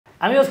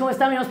Amigos, ¿cómo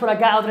están? Bienvenidos por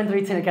acá a otra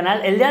entrevista en el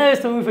canal. El día de hoy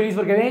estoy muy feliz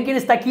porque ven quién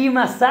está aquí,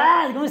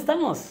 Masad. ¿Cómo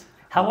estamos?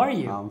 How are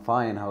you? I'm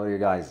fine. How are you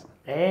guys?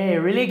 Hey,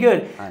 really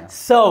good.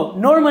 So,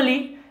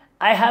 normally,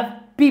 I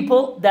have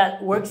people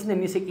that works in the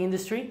music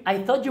industry. I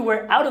thought you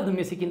were out of the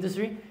music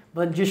industry,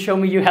 but you show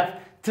me you have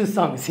two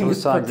songs. Two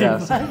songs,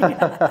 yes.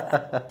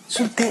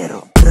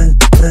 Soltero.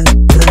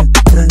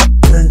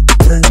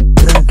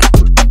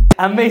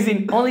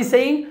 Amazing. Only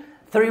saying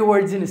 3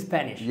 words in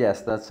Spanish.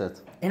 Yes, that's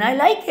it. And I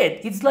like it.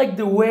 It's like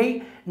the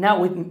way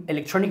now with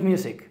electronic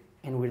music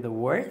and with the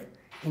word,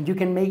 and you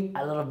can make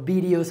a lot of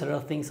videos, a lot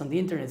of things on the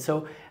internet.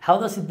 So how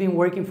does it been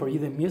working for you,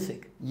 the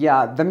music?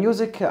 Yeah, the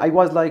music, I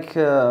was like,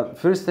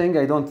 first thing,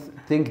 I don't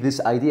think this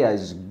idea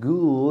is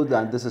good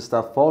and this is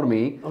stuff for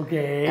me.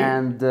 Okay.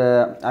 And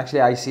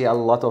actually I see a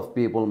lot of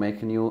people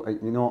make new,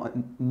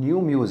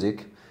 new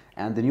music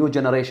and the new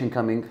generation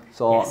coming.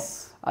 So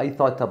Yes. I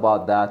thought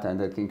about that and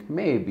I think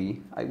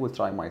maybe I will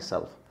try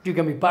myself. You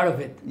can be part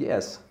of it.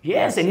 Yes.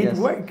 Yes, and it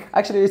worked.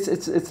 Actually,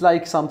 it's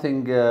like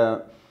something,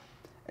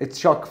 it's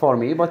shock for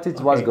me, but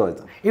it was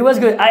good. It was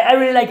good. I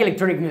really like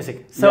electronic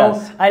music. So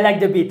Yes. I like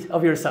the beat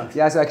of your songs.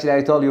 Yes, actually,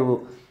 I told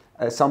you,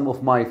 some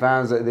of my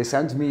fans, they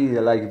sent me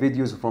like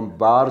videos from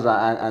bars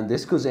and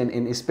discos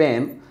in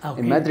Spain.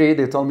 Okay. In Madrid,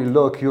 they told me,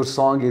 look, your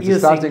song is You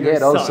starting sing your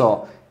here also.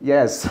 song.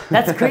 Yes.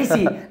 That's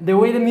crazy. The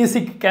way the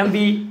music can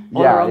be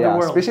all around the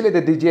world. Especially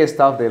the DJ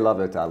stuff, they love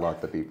it a lot,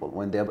 the people,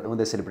 when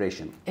they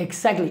celebration.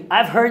 Exactly.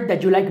 I've heard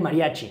that you like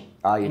mariachi.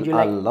 And you A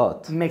like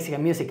lot.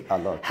 Mexican music. A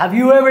lot. Have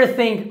you ever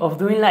think of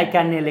doing like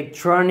an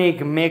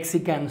electronic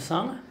Mexican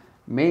song?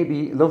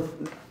 Maybe, look,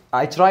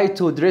 I try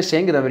to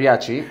sing the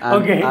mariachi,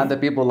 and the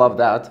people love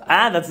that.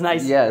 Ah, that's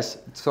nice. Yes,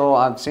 so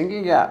I'm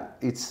singing,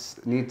 it's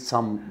needs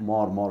some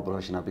more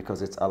professional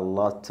because it's a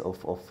lot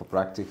of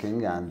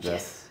practicing and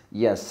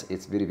yes,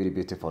 it's very, very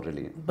beautiful,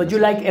 really. But you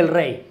like El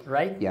Rey,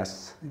 right?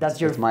 Yes,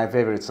 That's it's my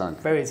favorite song.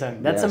 favorite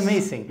song. That's Yes,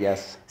 amazing.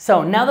 Yes.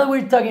 So now that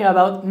we're talking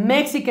about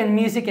Mexican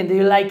music and do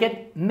you like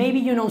it, maybe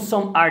you know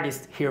some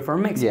artists here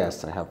from Mexico.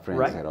 Yes, I have friends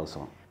Right? here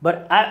also.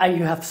 But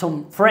you have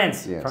some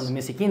friends from the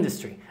music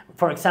industry.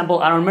 For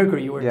example, Aaron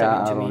Mercury, you were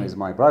talking to me. Aaron is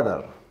my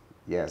brother.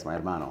 Yes, my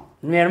hermano.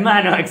 Mi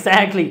hermano,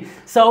 exactly.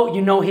 So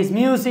you know his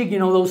music, you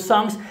know those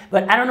songs,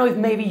 but I don't know if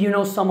maybe you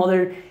know some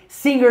other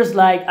singers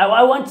like,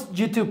 I want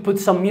you to put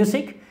some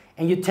music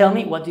and you tell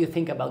me what do you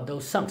think about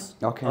those songs.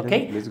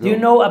 Okay, let's go. Do you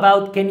know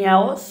about Kenia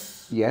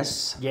Os?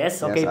 Yes.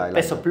 Yes, okay, I like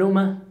Peso that.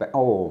 Pluma.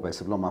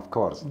 Peso Pluma, of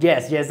course.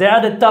 Yes, they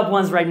are the top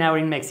ones right now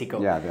in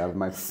Mexico. Yeah, they are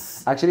my.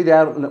 Actually, they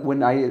are.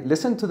 When I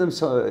listen to them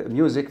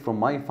music from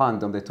my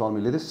fandom, they told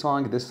me this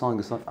song.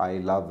 I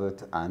love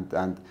it,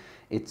 and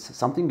it's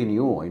something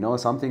new.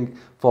 Something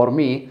for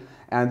me.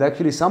 And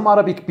actually, some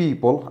Arabic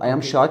people, I am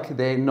shocked.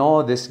 They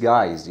know these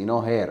guys.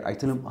 Here. I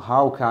tell them,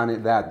 how can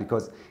it that?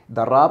 Because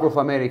the rap of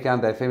America,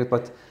 they're famous,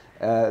 but.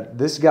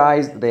 These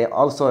guys, they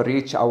also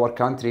reach our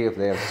country if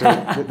they're so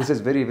this is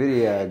very,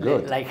 very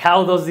good. Like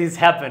how does this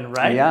happen,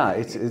 right? Yeah,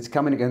 it's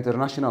coming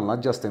international,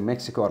 not just in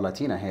Mexico or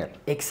Latina here.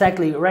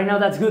 Exactly. Right now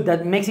that's good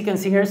that Mexican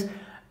singers,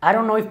 I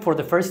don't know if for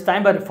the first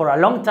time, but for a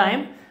long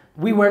time,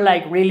 we were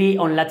like really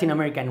on Latin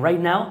America. And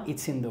right now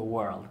it's in the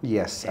world.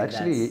 Yes, And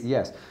actually,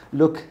 yes.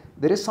 Look,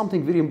 there is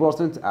something very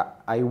important.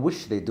 I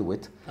wish they do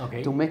it.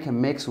 Okay. To make a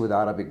mix with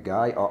Arabic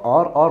guy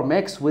or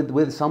mix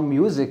with some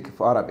music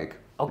for Arabic.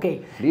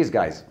 Okay. Please,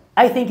 guys.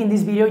 I think in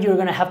this video you're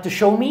gonna have to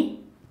show me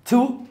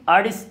 2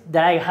 artists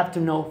that I have to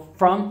know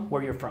from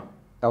where you're from.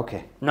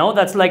 Okay. No,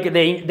 that's like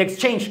the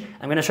exchange.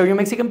 I'm gonna show you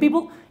Mexican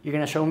people. You're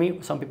gonna show me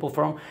some people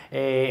from,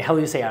 how do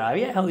you say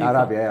Arabia? How do you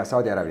Arabia,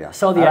 Saudi Arabia.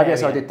 Saudi Arabia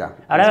Arabia. Saudita.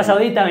 Arabia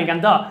Saudita, me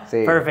encantó.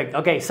 Sí. Perfect.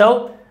 Okay,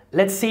 so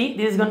let's see.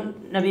 This is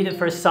gonna be the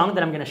first song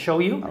that I'm gonna show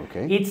you.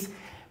 Okay. It's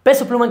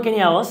Peso Pluma and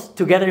Kenia Os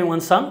together in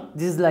one song.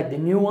 This is like the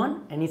new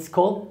one, and it's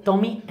called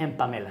Tommy and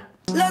Pamela.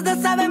 Los dos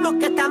sabemos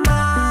que está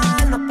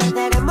mal, nos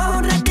perderemos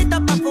un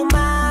ratito pa'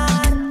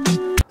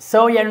 fumar.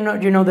 So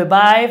you know the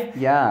vibe.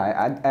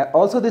 Yeah, and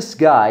also this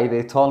guy,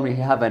 they told me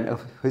he have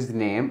his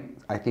name.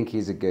 I think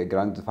he's a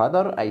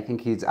grandfather. I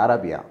think he's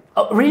Arabia.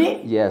 Oh,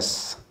 really?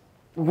 Yes.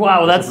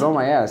 Wow, that's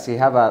Diploma, yes. He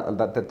have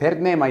the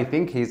third name. I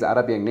think he's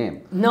Arabian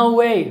name. no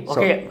way.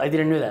 Okay, I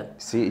didn't know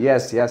that. See,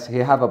 yes. He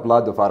have a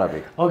blood of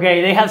Arabic.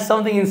 Okay, they have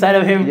something inside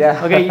of him.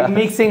 Yeah. Okay,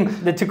 mixing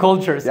the 2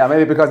 cultures. Yeah,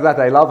 maybe because of that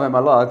I love him a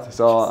lot.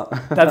 So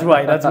That's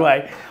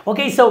why.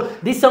 Okay, so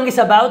this song is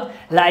about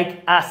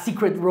like a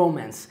secret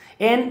romance.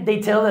 And they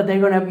tell that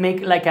they're gonna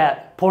make like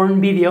a porn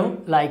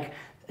video, like,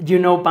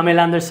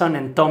 Pamela Anderson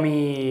and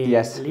Tommy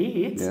Yes.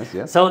 Lee.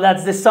 Yes. So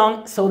that's the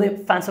song. So the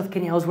fans of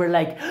Kenia Os were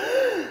like,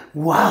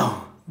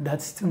 wow,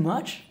 that's too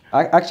much.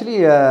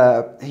 Actually,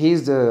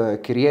 he's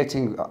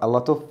creating a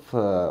lot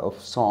of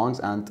songs,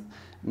 and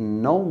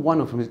no one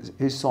of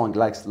his songs,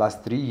 like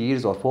last 3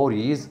 years or 4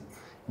 years,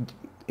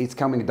 it's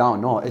coming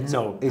down. No,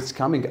 it's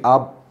coming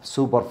up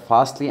super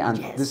fastly, and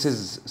this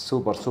is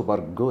super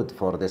good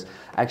for this.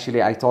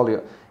 Actually, I told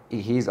you,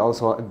 he's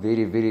also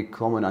very, very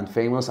common and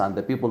famous, and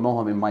the people know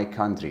him in my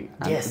country.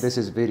 And Yes. this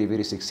is very,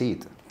 very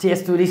succeed.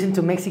 Just to listen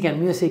to Mexican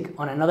music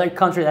on another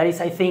country that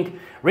is, I think,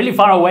 really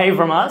far away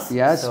from us.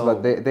 Yes, So-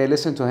 but they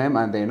listen to him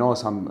and they know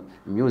some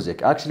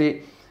music.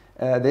 Actually,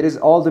 there is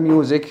all the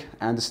music,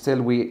 and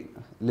still we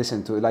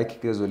listen to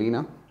like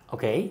Gasolina.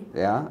 Okay.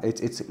 Yeah,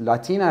 it's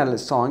Latina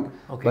song,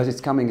 Okay. but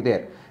it's coming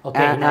there.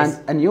 Okay, and, nice.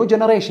 and a new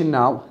generation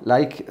now,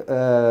 like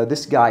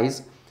these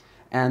guys,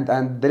 and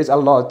there is a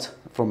lot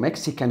from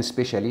Mexican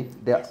especially.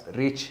 They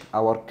reach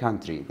our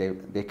country.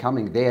 They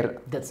coming there.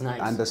 That's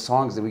nice. And the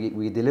songs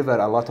we deliver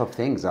a lot of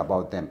things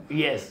about them.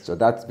 Yes. So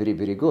that's very,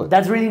 very good.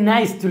 That's really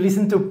nice to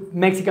listen to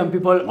Mexican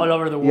people all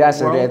over the world. Yes,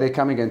 they're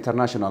coming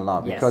international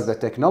now Yes. because the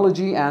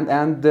technology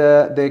and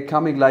they're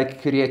coming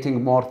like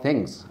creating more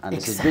things, and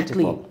this is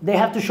Exactly. beautiful. They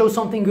have to show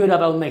something good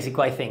about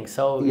Mexico, I think.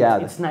 So Yeah.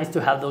 it's nice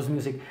to have those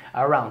music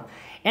around.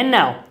 And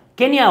now,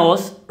 Kenya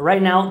Oz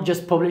right now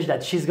just published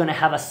that she's gonna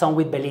have a song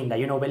with Belinda.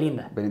 You know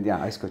Belinda? But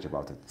yeah, I scratch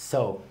about it.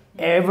 So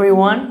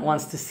everyone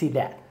wants to see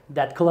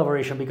that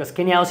collaboration because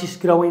Kenya Oz is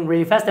growing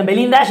really fast, and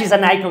Belinda, she's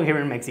an icon here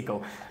in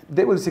Mexico.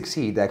 They will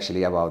succeed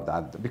actually about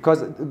that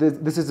because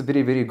this is a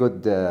very, very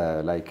good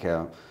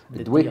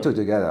duetto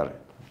together.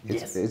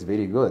 Yes. It's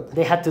very good.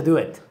 They had to do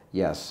it.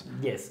 Yes.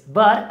 Yes,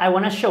 but I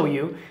want to show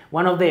you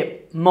one of the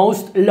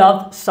most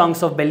loved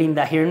songs of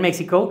Belinda here in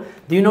Mexico.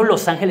 Do you know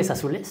Los Ángeles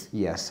Azules?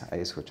 Yes,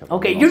 I switch about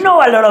Okay, it you also. know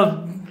a lot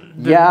of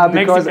the Yeah,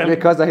 Mexican-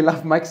 because I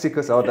love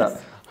Mexico, so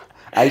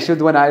I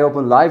should, when I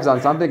open lives on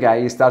something,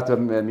 I start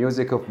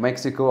music of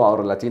Mexico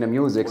or Latina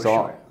music. For So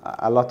sure.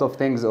 a lot of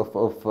things of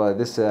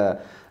this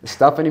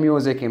stuff in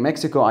music in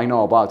Mexico, I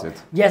know about it.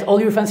 Yes,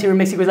 all your fans here in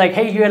Mexico is like,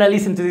 hey, you gotta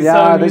listen to this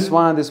Yeah,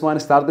 song. this one,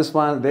 start this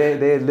one.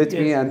 They let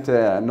me Yes.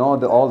 and know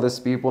all these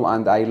people,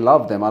 and I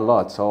love them a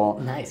lot. So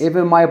Nice.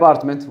 even my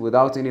apartment,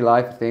 without any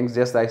live things,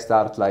 just I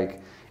start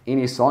like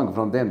any song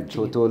from them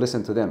to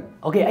listen to them.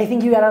 Okay, I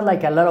think you got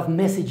like a lot of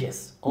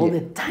messages all Yeah.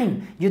 the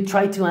time. You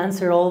try to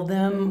answer all of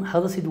them. How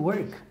does it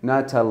work?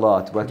 Not a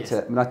lot, but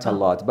Yes. not a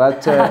lot,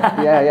 but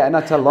yeah,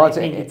 not a lot.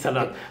 I think it's a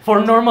lot.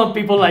 For normal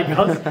people like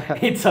us,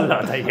 it's a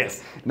lot, I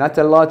guess. Not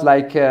a lot,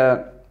 like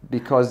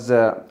because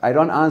I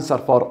don't answer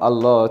for a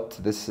lot.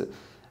 This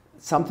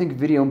something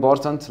very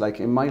important,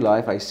 like in my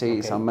life, I say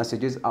Okay. some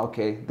messages.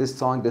 Okay, this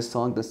song,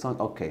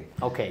 okay.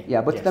 Okay.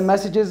 Yeah, but yes. the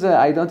messages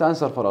I don't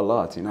answer for a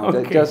lot. You know,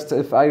 Okay. just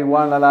if I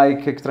wanna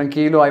like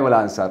tranquilo, I will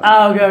answer.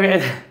 Ah, okay,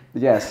 okay.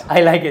 Yes.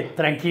 I like it.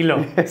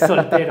 Tranquilo.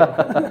 Soltero.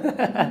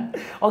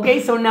 Okay,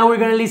 so now we're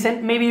gonna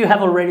listen. Maybe you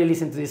have already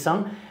listened to this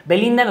song.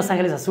 Belinda, Los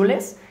Ángeles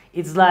Azules.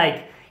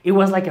 It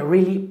was like a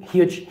really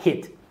huge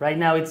hit. Right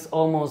now it's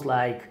almost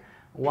like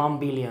 1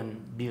 billion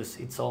views.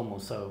 It's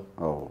almost so.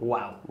 Oh.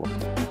 Wow.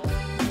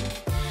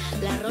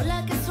 La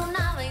rola que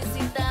sonaba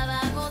incitaba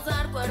a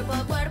gozar cuerpo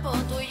a cuerpo,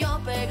 tú y yo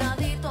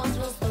pegaditos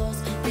los dos.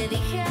 Te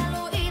dije al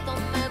oído,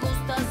 me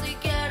gusta si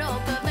quiero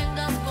que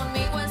vengas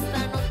conmigo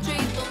esta noche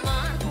y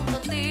tomar junto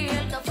a ti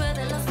el café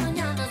de las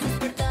mañanas,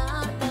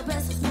 despertarte a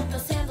besos,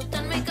 complaciéndote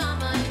en mi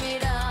cama y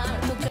mirar.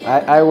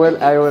 I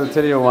will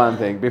tell you one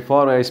thing.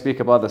 Before I speak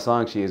about the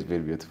song, she is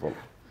very beautiful.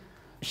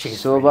 She's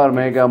Super,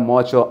 mega,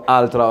 mucho,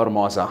 ultra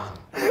hermosa.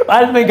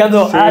 Me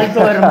encantó.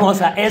 Alto,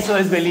 hermosa. Eso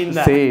es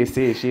Belinda. See,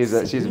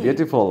 she's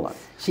beautiful.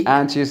 She-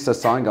 And she's the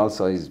song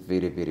also is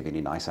very, very,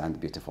 very nice and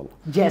beautiful.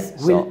 Yes,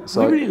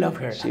 So we really love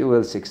her. She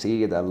will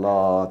succeed a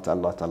lot.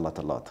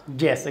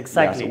 Yes,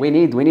 exactly. Yes, we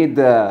need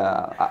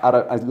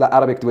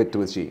Arabic duet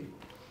with she.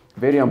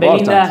 Very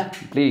important. Belinda.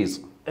 Please.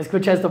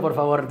 Escucha esto, por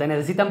favor. Te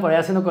necesitan por ahí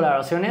haciendo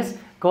colaboraciones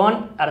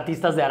con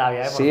artistas de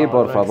Arabia. Sí, por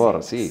claro que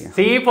favor, sí. sí.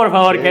 Sí, por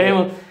favor, Sí.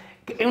 queremos.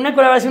 Una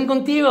colaboración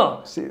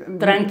contigo. Sí.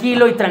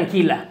 Tranquilo y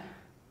tranquila.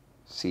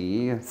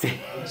 Sí.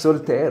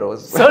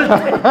 Solteros.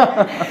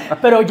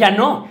 Pero ya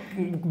no.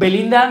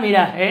 Belinda,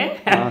 mira,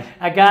 ¿eh?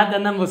 Acá te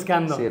andan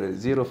buscando.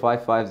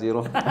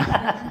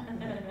 0550.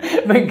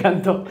 Me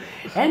encantó.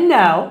 And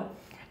now,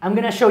 I'm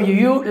gonna show you.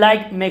 You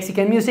like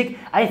Mexican music.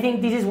 I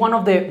think this is one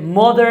of the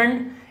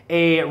modern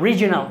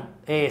regional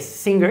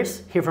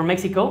singers here from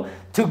Mexico.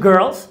 Two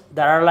girls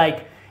that are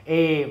like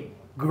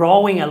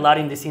growing a lot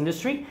in this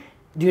industry.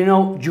 Do you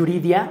know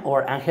Yuridia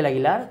or Ángela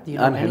Aguilar? Do you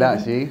know Ángela,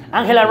 anything? sí.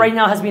 Ángela right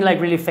now has been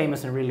like really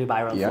famous and really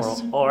viral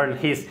Yes. for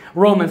his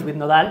romance with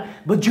Nodal.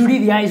 But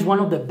Yuridia is one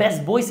of the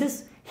best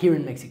voices here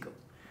in Mexico.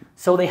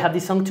 So they have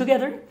this song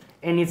together,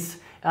 and it's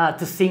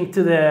to sing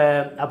to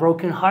a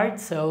broken heart.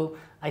 So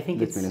I think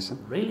Let me it's listen.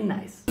 really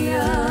nice.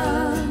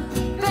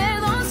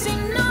 Perdón si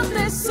no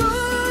te supe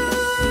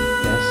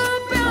Yes,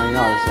 I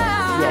know this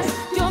song. Yes,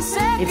 Yo sé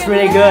it's que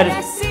really good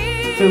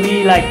necesitas to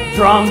be like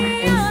drunk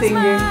and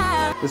singing.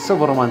 It's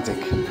super romantic.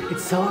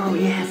 It's so,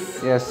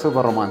 yes. Yes,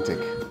 super romantic.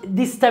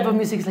 This type of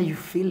music is like you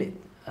feel it.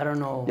 I don't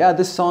know. Yeah,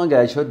 this song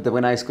I should,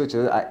 when I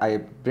escucho it, I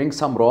bring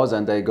some rose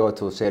and I go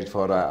to search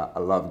for a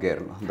love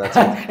girl. That's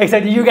it.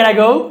 Exactly, you gotta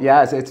go.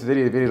 Yes, it's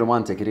very, very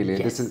romantic, really.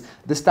 Yes.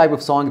 This type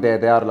of song, they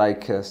are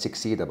like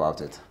succeed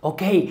about it.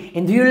 Okay,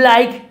 and do you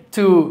like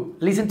to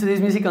listen to this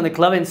music on the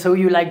club, and so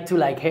you like to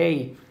like,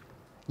 hey,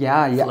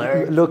 Yeah, yeah.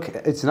 Flirt. Look,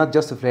 it's not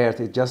just a flirt.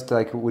 It's just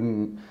like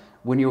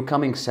when you're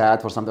coming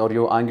sad for something or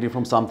you're angry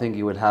from something,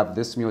 you will have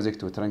this music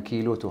to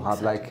tranquilo, to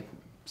have like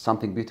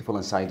something beautiful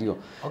inside you.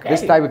 Okay.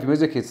 This type of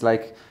music, it's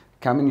like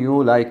coming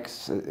you like,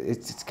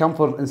 it's come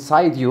from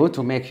inside you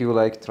to make you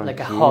like tranquilo, like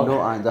a hug.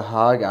 and a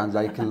hug and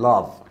like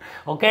love.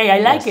 Okay, I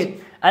like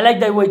it. I like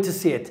that way to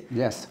see it.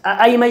 Yes.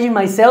 I imagine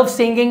myself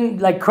singing,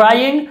 like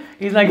crying.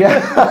 It's like,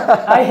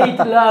 I hate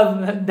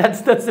love.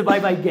 That's the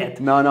vibe I get.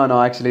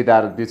 No, actually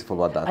they're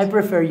beautiful about that. I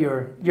prefer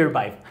your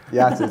vibe.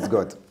 Yes, it's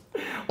good.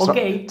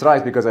 Okay. Try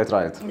it because I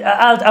try it.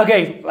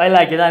 Okay, I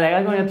like it.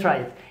 I'm going to try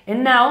it.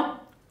 And now,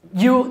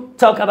 you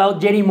talk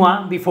about Yeri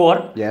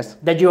before. Yes.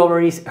 That you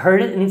already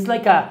heard it. And it's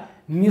like a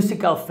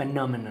musical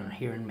phenomenon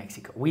here in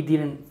Mexico. We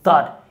didn't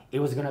thought it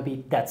was going to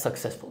be that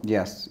successful.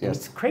 Yes, And yes.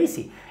 it's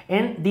crazy.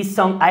 And this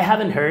song, I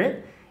haven't heard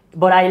it,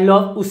 but I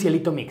love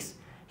Ucielito Mix.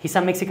 He's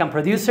a Mexican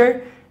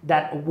producer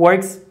that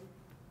works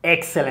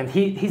excellent.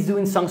 He's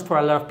doing songs for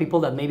a lot of people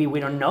that maybe we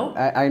don't know.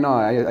 I know,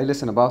 I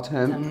listen about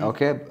him,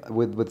 okay,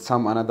 with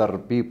some another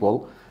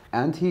people,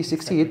 and he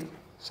succeed.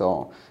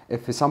 So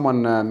if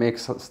someone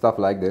makes stuff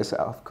like this,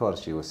 of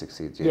course you will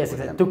succeed. Yes,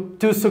 with him.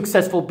 two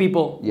successful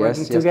people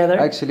working together.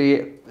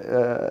 Actually,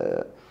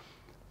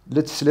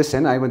 let's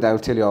listen. I will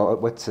tell you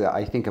what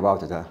I think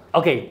about it.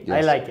 Okay,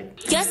 Yes. I like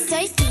it. Yo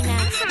soy fina,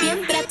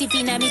 bien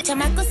pratifina. Mis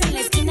chamacos en la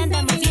esquina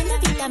andamos viendo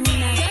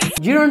vitamina.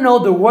 You don't know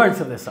the words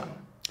of the song.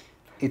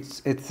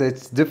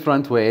 It's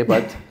different way,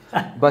 but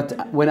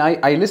when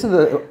I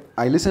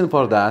listen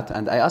for that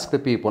and I ask the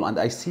people and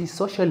I see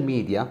social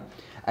media,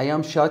 I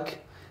am shocked.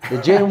 The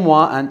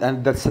Jerimois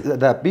and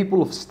the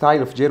people of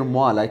style of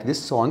Jerimois, like these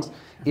songs,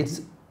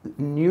 it's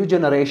new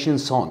generation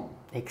song.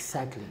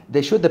 Exactly.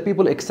 They should the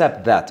people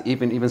accept that.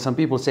 Even some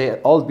people say,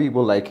 old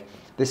people, like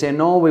they say,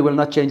 no, we will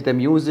not change the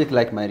music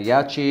like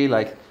mariachi,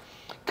 like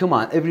come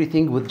on,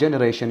 everything with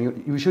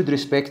generation. You should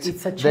respect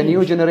the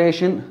new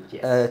generation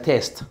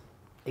taste.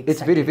 Exactly.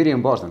 It's very, very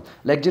important.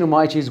 Like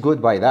Jerimois, she's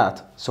good by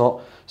that.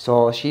 So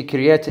she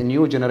creates a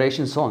new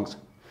generation songs.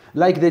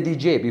 Like the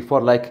DJ before,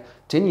 like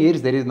 10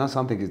 years, there is not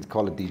something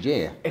called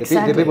DJ.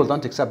 Exactly. The people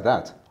don't accept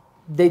that.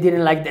 They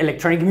didn't like the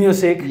electronic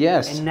music.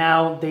 Yes. And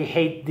now they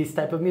hate this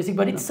type of music.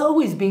 But it's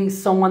always been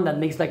someone that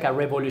makes like a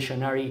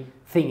revolutionary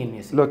thing in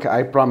music. Look,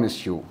 I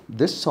promise you,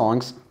 these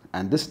songs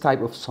and this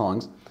type of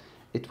songs,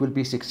 it will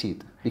be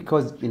succeed.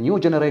 Because the new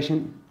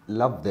generation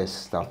love this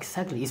stuff.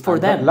 Exactly. It's for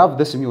And them. love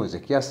this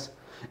music, yes.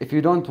 If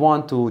you don't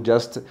want to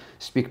just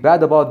speak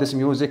bad about this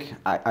music,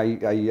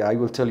 I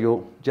will tell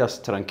you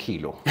just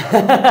tranquilo.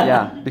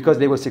 Yeah, because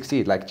they will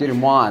succeed. Like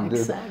Jerimois and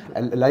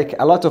Exactly. like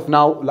a lot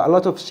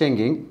of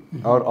singing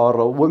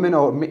or women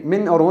or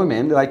men or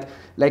women like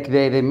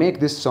they make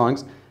these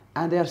songs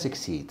and they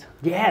succeed.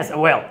 Yes,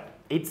 well,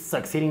 it's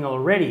succeeding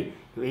already.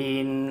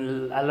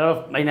 In a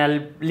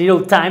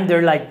little time,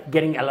 they're like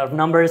getting a lot of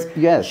numbers.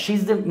 Yes.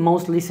 She's the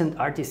most listened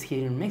artist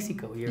here in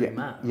Mexico,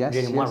 Jerimois, yes.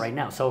 right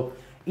now. So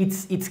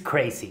it's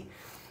crazy.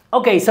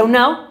 Okay, so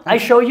now I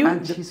show you.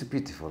 And she's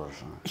beautiful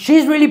also.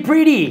 She's really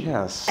pretty.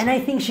 Yes. And I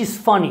think she's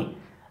funny.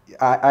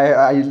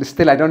 I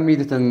don't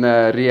meet it in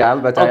real,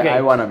 but Okay.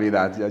 I want to be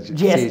that.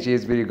 Yes. She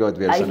is very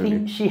good. I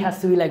think she has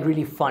to be like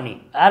really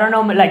funny. I don't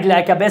know,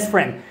 like a best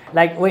friend.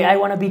 Like, wait, I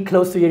want to be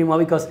close to Jerimois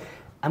because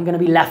I'm gonna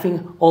be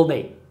laughing all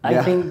day.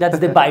 I think that's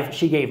the vibe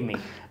she gave me.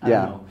 I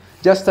don't know.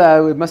 Just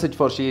a message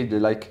for she,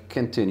 like,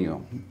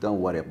 continue. Don't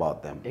worry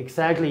about them.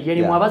 Exactly.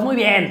 Jerimois, vas muy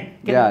bien.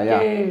 ¿Qué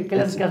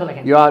le haces caso a la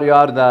gente? You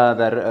are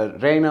the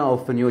reina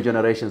of a new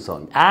generation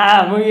song.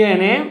 Ah, muy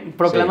bien, ¿eh?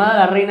 Proclamada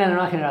la reina de la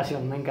nueva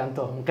generación. Me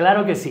encantó.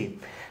 Claro que sí.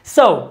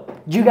 So,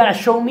 you gotta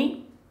show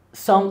me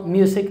some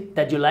music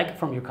that you like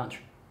from your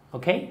country.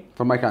 Okay?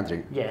 From my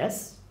country.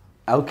 Yes.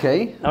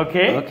 Okay.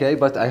 Okay. Okay,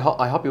 but I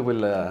hope you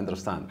will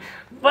understand.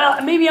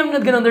 Well, maybe I'm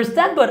not gonna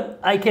understand, but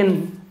I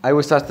can. I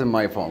will start in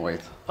my phone.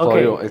 Wait. Okay.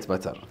 For you, it's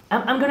better.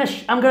 I'm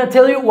gonna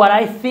tell you what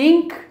I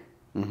think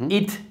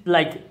it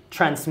like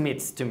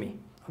transmits to me.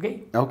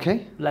 Okay?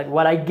 Okay. Like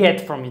what I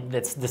get from it.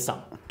 That's the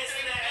song.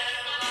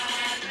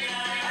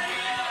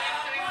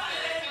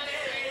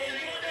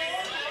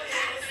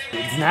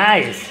 It's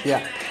nice.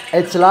 Yeah.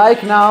 It's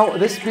like now,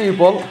 these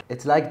people,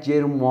 it's like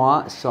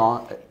Jerimois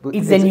song.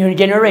 It's a new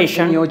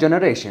generation. New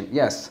generation,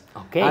 yes.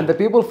 Okay. And the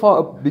people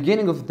for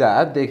beginning of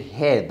that, they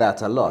hate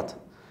that a lot.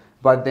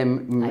 But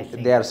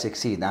they are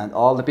succeed, and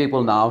all the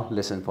people now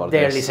listen for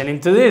They're this. listening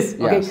to this.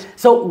 Yes. Okay.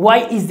 So why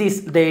is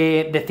this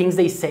the things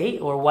they say,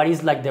 or what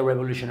is like the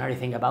revolutionary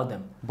thing about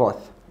them?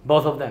 Both.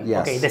 Both of them.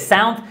 Yes. Okay. The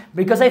sound,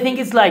 because I think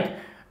it's like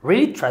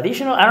really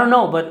traditional. I don't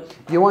know, but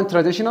You want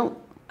traditional?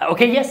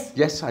 okay. Yes.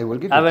 Yes, I will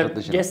give you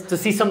traditional. Just to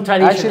see some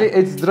tradition. Actually,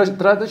 it's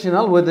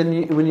traditional with the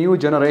new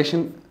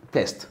generation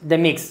taste. The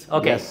mix.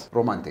 Okay. Yes,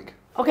 romantic.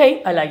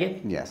 Okay, I like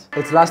it. Yes.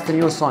 It's last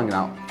new song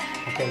now.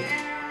 Okay.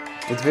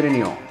 It's very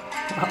new.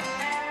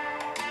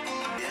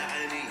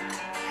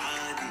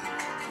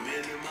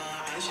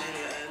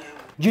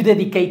 You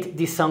dedicate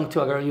this song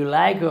to a girl you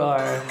like,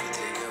 or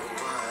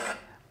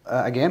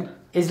Again?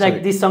 it's like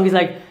Sorry. this song is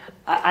like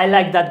I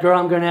like that girl.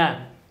 I'm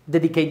gonna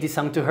dedicate this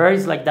song to her?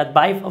 Is like that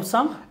vibe of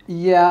song?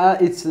 Yeah,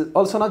 it's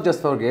also not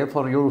just for girl,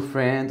 for your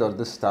friend or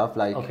this stuff.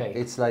 Like Okay.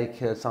 it's like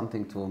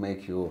something to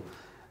make you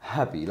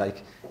happy.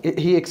 Like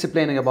he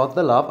explaining about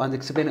the love and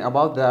explaining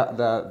about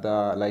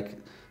the like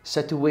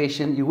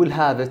situation you will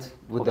have it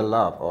with the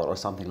love or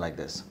something like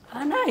this.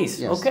 Ah, nice.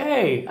 Yes.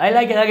 Okay, I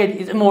like it. I like it.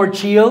 It's more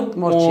chill,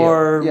 More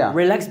chill, yeah.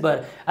 relaxed.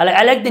 But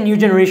I like the new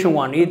generation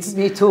one. It's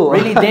Me too.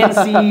 really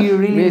dancey,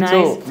 really Me nice.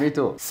 too. Me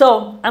too.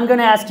 So I'm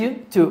gonna ask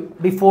you to,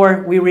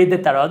 before we read the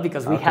tarot,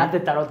 because we Okay. have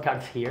the tarot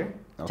cards here.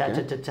 Okay. Cha,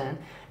 cha, cha, cha.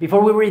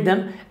 Before we read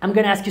them, I'm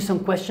gonna ask you some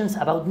questions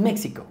about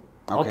Mexico.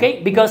 Okay.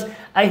 Okay? Because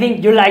I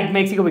think you like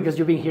Mexico because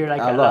you've been here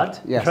like A a lot,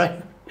 lot. yes. Right?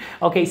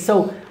 Okay.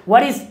 So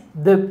what is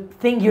the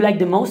thing you like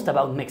the most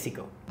about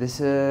Mexico? This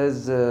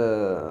is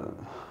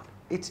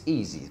it's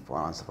easy for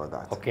answer for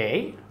that.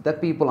 Okay. The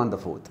people and the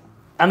food.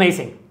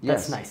 Amazing. Yes.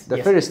 That's nice. The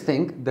Yes. first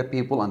thing, the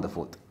people and the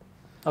food.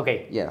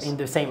 Okay. Yes. In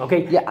the same.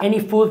 Okay. Yeah. Any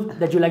food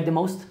that you like the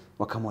most?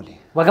 Guacamole.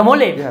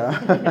 Guacamole. Yeah.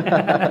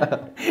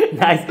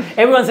 Nice.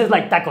 Everyone says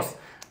like tacos.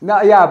 No,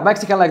 yeah,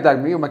 Mexican like that.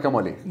 Me,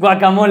 guacamole.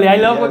 Guacamole. I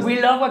love. Yes.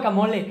 We love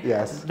guacamole.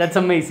 Yes. That's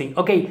amazing.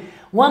 Okay.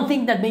 One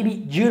thing that maybe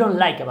you don't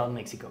like about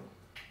Mexico.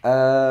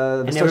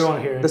 The everyone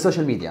here. The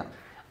social media.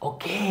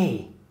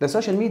 Okay. The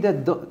social media,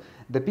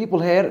 the people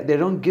here, they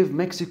don't give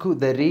Mexico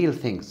the real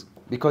things.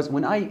 Because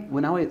when I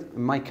was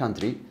in my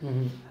country,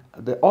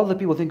 all the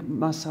people think,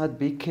 Masad,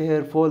 be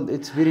careful,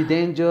 it's very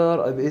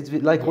dangerous,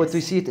 it's like what we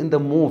see it in the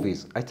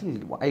movies. I tell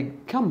you, I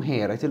come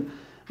here, I tell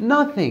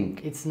nothing.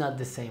 It's not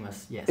the same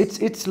as yes.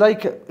 It's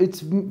like,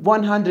 it's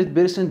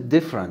 100%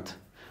 different.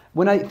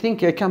 When I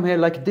think I come here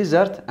like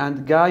desert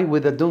and guy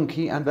with a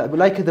donkey and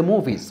like the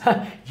movies.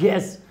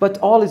 Yes. But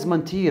all is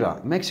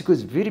mentira. Mexico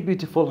is very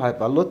beautiful, have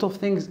a lot of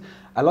things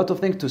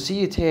to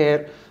see it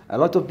here, a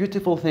lot of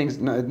beautiful things.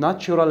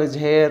 Natural is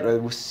here,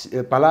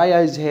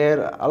 palaya is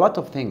here, a lot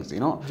of things, you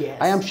know. Yes.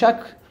 I am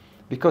shocked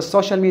because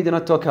social media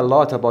not talk a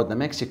lot about the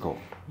Mexico.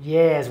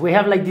 Yes. We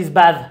have like this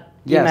bad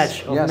Yes,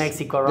 image of yes.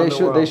 Mexico around the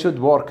They world. should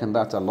work on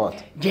that a lot.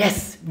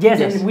 Yes. Yes.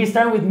 Yes. And we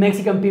start with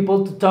Mexican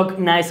people to talk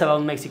nice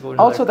about Mexico. in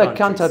Also other the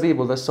countries. Canta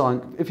people, the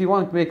song, if you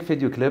want to make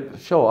video clip,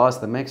 show us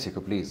the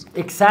Mexico, please.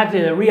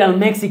 Exactly, the real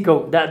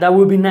Mexico. That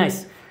would be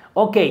nice.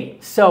 Okay,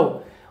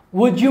 so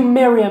would you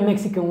marry a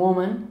Mexican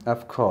woman?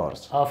 Of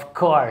course. Of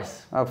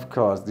course. Of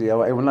course.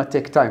 I will not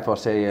take time for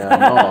say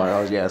no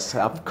or yes,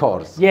 of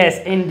course. Yes,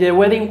 in the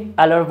wedding,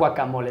 a lot of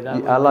guacamole. That A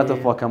would lot be- of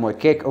guacamole,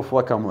 cake of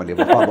guacamole,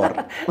 por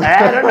favor.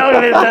 I don't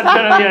know if that's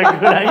gonna be a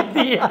good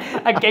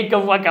idea. A cake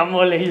of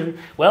guacamole.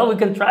 Well, we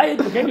can try it.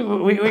 Okay,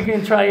 we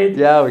can try it.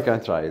 Yeah, we can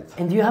try it.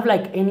 And do you have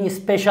like any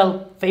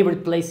special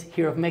favorite place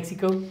here of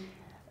Mexico?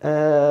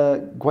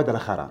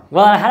 Guadalajara.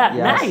 Guadalajara.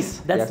 Yes,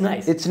 Nice. That's yes.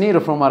 nice. It's near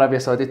from Arabia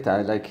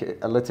Saudita, like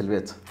a little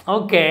bit.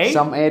 Okay.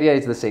 Some area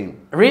is the same.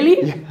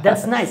 Really?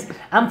 That's nice.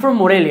 I'm from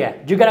Morelia.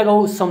 You gotta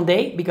go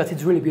someday because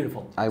it's really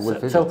beautiful. I will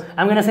visit. So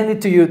I'm gonna send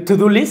it to you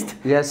to-do list.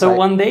 Yes. So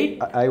one day.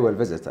 I will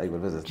visit. I will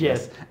visit.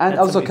 Yes, And that's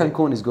also amazing.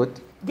 Cancun is good.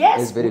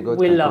 Yes. It's very good.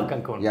 We love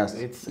Cancun. Yes.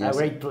 It's yes. a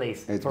great place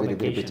It's for very,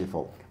 very vacation.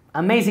 beautiful.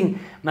 Amazing.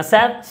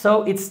 Masad,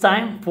 so it's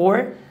time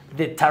for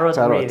the tarot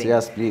reading.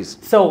 Yes, please.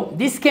 So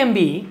this can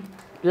be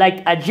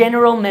like a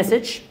general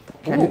message.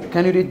 Can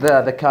you read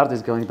the card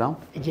is going down?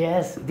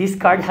 Yes, this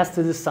card has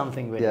to do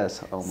something with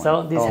Yes. it. Oh my- So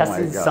this oh has my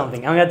to do God.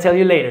 something. I'm gonna tell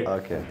you later.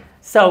 Okay.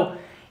 So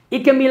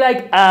it can be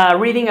like a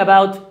reading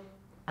about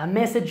a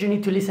message you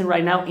need to listen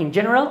right now in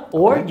general,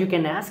 or Okay. you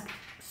can ask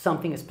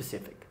something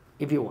specific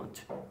if you want.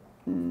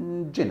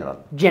 General.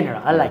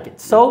 General, I like it.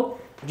 So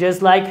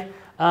just like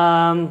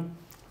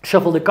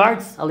shuffle the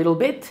cards a little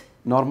bit.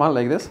 Normal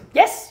like this?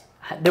 Yes,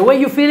 the way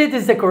you feel it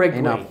is the correct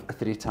Enough. way.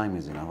 3 times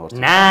is enough. Or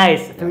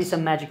Nice. 3 Yes. is a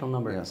magical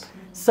number. Yes.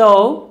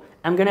 So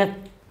I'm gonna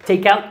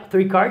take out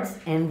 3 cards,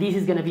 and this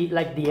is gonna be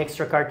like the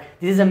extra card.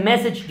 This is a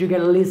message you're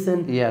gonna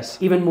listen Yes.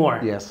 even more.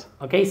 Yes.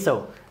 Okay,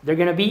 so they're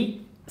gonna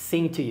be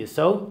singing to you.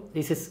 So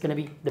this is gonna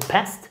be the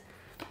past,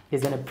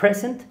 this is gonna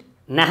present,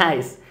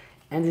 nice,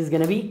 and this is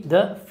gonna be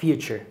the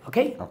future.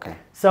 Okay. Okay.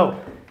 So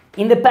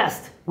in the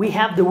past we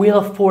have the Wheel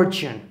of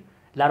Fortune,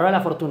 la rueda de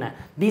la fortuna.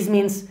 This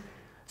means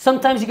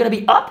sometimes you're gonna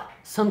be up,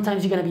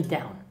 sometimes you're gonna be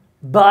down,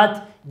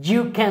 but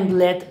you can't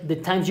let the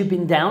times you've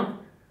been down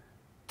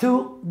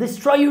to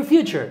destroy your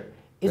future.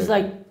 It's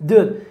Right. like,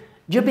 dude,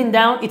 you've been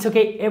down, it's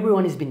okay,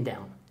 everyone has been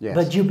down. Yes.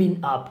 But you've been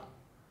up,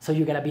 so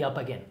you gotta be up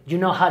again. You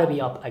know how to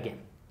be up again.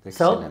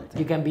 Excellent. So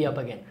you can be up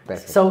again.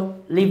 Perfect. So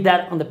leave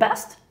that on the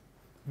past.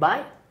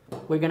 Bye.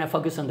 We're gonna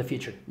focus on the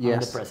future, on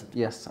Yes. the present.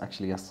 Yes,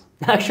 actually, yes.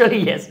 Actually,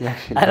 yes. Yeah,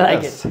 I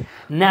like yes. it.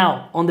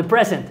 Now, on the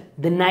present,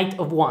 the Knight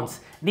of Wands.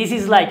 This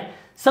is like,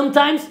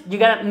 sometimes you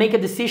gotta make a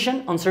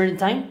decision on certain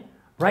time.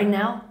 Right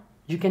now,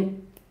 you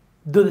can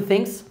do the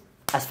things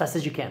as fast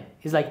as you can.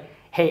 It's like,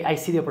 hey, I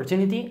see the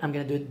opportunity, I'm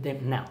gonna do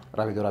it now.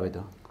 Rápido,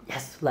 rápido.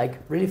 Yes, like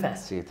really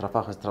fast. Sí,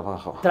 trabajo es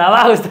trabajo.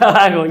 Trabajo es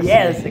trabajo.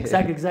 Yes,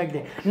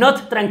 exactly.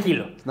 Not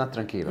tranquilo. It's not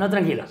tranquilo. Not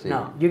tranquilo. Sí.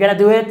 No, you gotta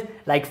do it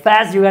like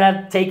fast. You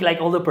gotta take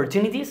like all the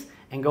opportunities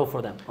and go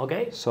for them.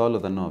 Okay? Solo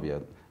the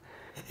novia.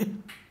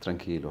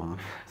 Tranquilo, huh?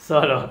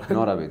 Solo.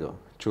 No rápido.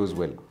 Choose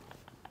well.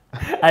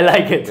 I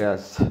like it.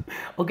 Yes.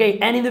 Okay,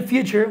 and in the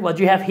future, what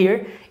you have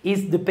here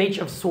is the Page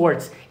of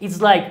Swords.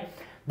 It's like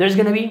there's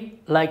gonna be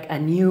like a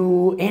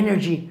new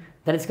energy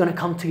that is gonna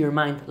come to your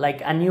mind,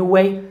 like a new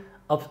way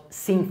of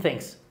seeing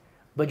things.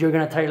 But you're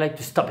gonna try like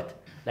to stop it.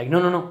 Like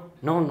no.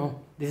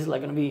 This is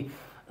like gonna be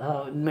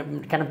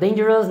kind of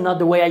dangerous. Not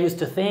the way I used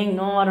to think.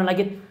 No, I don't like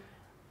it.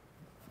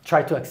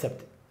 Try to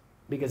accept it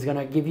because it's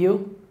gonna give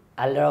you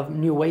a lot of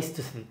new ways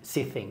to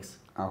see things.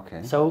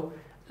 Okay. So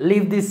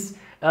leave this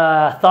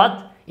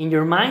thought in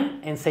your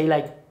mind and say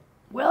like,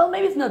 well,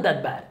 maybe it's not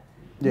that bad.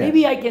 Yes.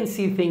 Maybe I can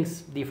see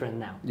things different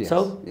now. Yes,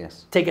 So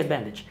yes. take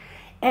advantage.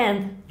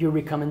 And your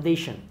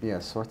recommendation,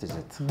 Yes, what is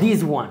it?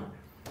 this one.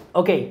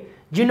 Okay,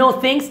 you know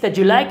things that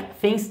you like,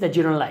 things that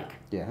you don't like.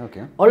 Yeah,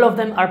 okay. All of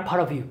them are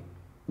part of you.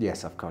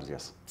 Yes, of course,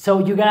 yes. So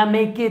you gotta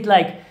make it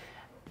like,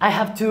 I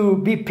have to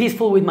be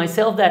peaceful with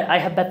myself that I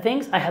have bad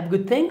things, I have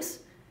good things,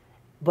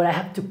 but I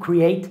have to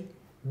create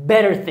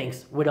better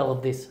things with all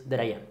of this that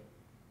I am.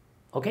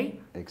 Okay?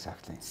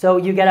 Exactly. So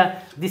you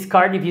gotta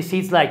discard if you see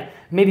it's like,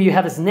 maybe you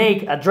have a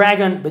snake, a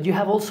dragon, but you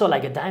have also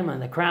like a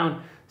diamond, a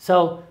crown.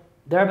 So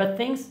there are bad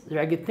things, there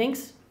are good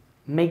things.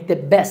 Make the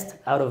best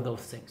out of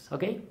those things,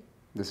 okay?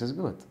 This is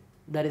good.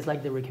 That is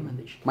like the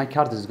recommendation. My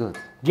card is good.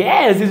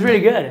 Yes, it's really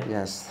good.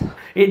 Yes.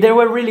 There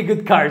were really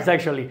good cards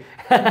actually.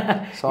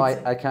 So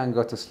I can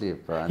go to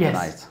sleep in the Yes,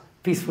 night.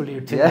 peacefully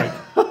tonight.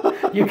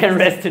 You can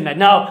rest tonight.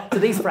 Now,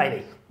 today's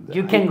Friday.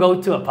 You can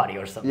go to a party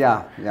or something.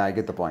 Yeah, I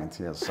get the point.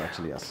 Yes,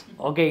 actually, yes.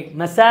 Okay,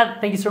 Masad,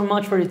 thank you so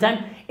much for your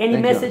time. Any Thank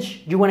you.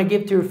 message you want to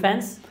give to your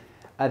fans?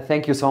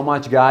 Thank you so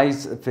much,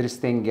 guys. First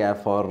thing,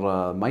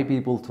 for my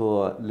people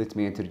to let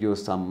me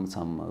introduce some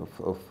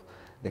of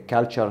the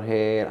culture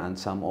here and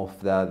some of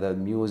the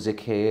music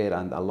here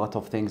and a lot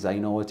of things I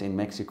know it in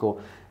Mexico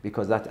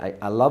because that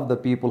I love the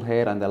people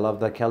here and I love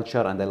the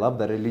culture and I love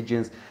the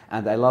religions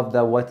and I love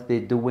what they're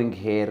doing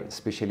here,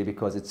 especially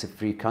because it's a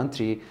free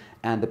country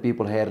and the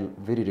people here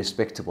very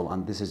respectable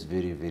and this is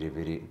very, very,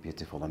 very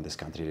beautiful in this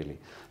country, really.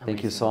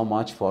 Thank you so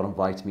much for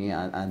inviting me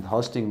and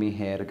hosting me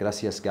here.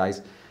 Gracias,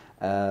 guys,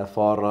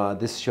 for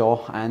this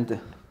show and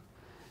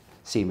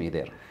see me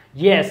there.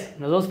 Yes,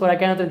 nos vemos por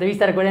acá en otra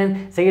entrevista.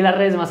 Recuerden seguir las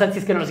redes de Masad si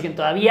es que no lo siguen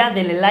todavía.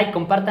 Denle like,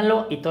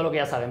 compártanlo y todo lo que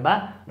ya saben,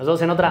 ¿va? Nos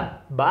vemos en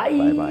otra. Bye.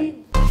 Bye,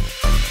 bye.